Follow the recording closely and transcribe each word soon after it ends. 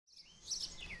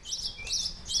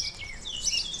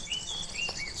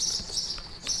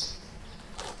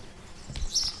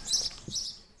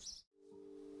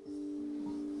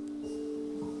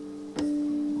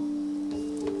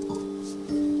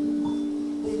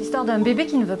l'histoire d'un bébé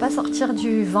qui ne veut pas sortir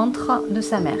du ventre de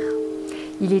sa mère.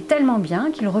 Il est tellement bien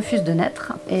qu'il refuse de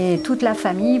naître et toute la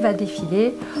famille va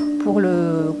défiler pour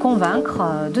le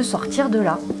convaincre de sortir de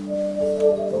là.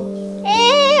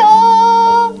 Eh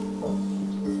oh!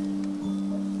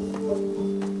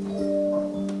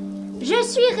 Je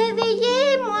suis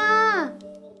réveillée, moi!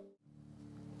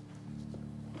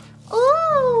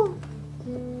 Oh!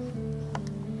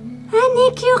 Un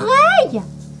écureuil!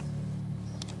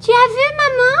 Tu as vu,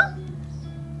 maman?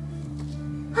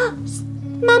 Oh,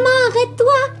 maman,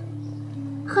 arrête-toi!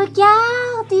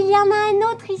 Regarde, il y en a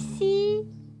un autre ici.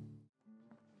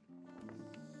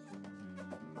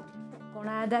 On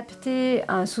l'a adapté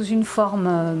sous une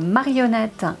forme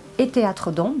marionnette et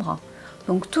théâtre d'ombres.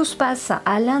 Donc tout se passe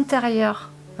à l'intérieur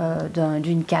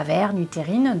d'une caverne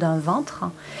utérine, d'un ventre.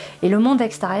 Et le monde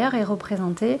extérieur est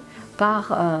représenté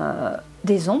par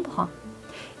des ombres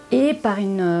et par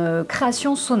une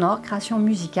création sonore, création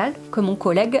musicale que mon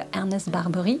collègue Ernest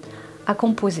Barbery a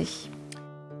composée.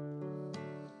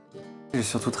 J'ai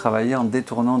surtout travaillé en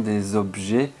détournant des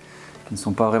objets qui ne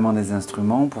sont pas vraiment des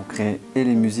instruments pour créer et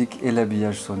les musiques et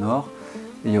l'habillage sonore.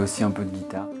 Et il y a aussi un peu de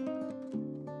guitare.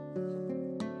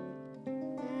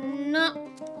 Non,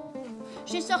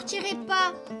 je sortirai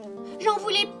pas. J'en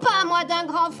voulais pas, moi, d'un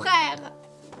grand frère.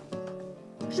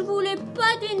 Je voulais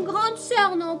pas d'une grande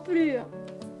sœur non plus.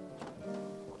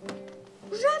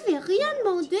 J'avais rien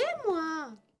demandé, moi.